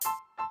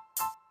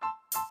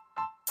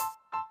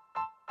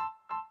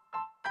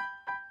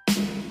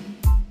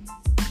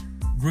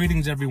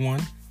Greetings,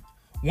 everyone.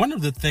 One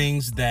of the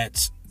things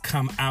that's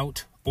come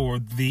out, or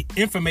the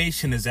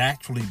information has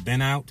actually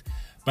been out,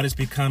 but it's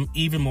become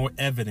even more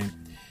evident,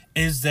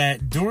 is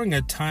that during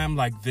a time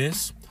like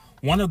this,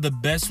 one of the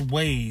best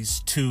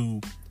ways to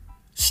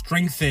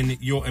strengthen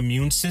your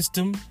immune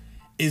system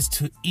is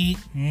to eat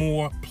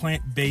more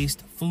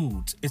plant-based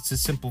foods. It's a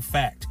simple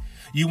fact.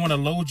 You want to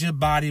load your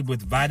body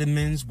with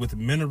vitamins, with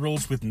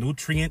minerals, with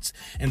nutrients,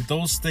 and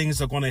those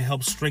things are going to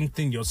help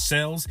strengthen your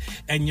cells,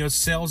 and your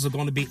cells are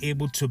going to be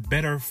able to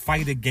better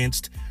fight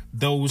against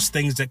those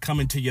things that come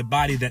into your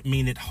body that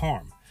mean it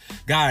harm.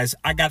 Guys,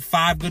 I got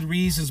 5 good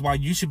reasons why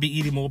you should be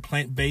eating more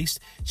plant-based.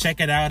 Check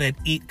it out at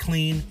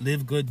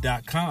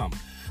eatcleanlivegood.com.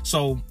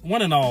 So,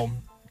 one and all,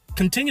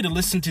 continue to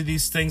listen to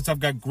these things. I've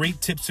got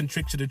great tips and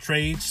tricks of the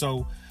trade.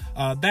 So,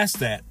 that's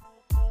that.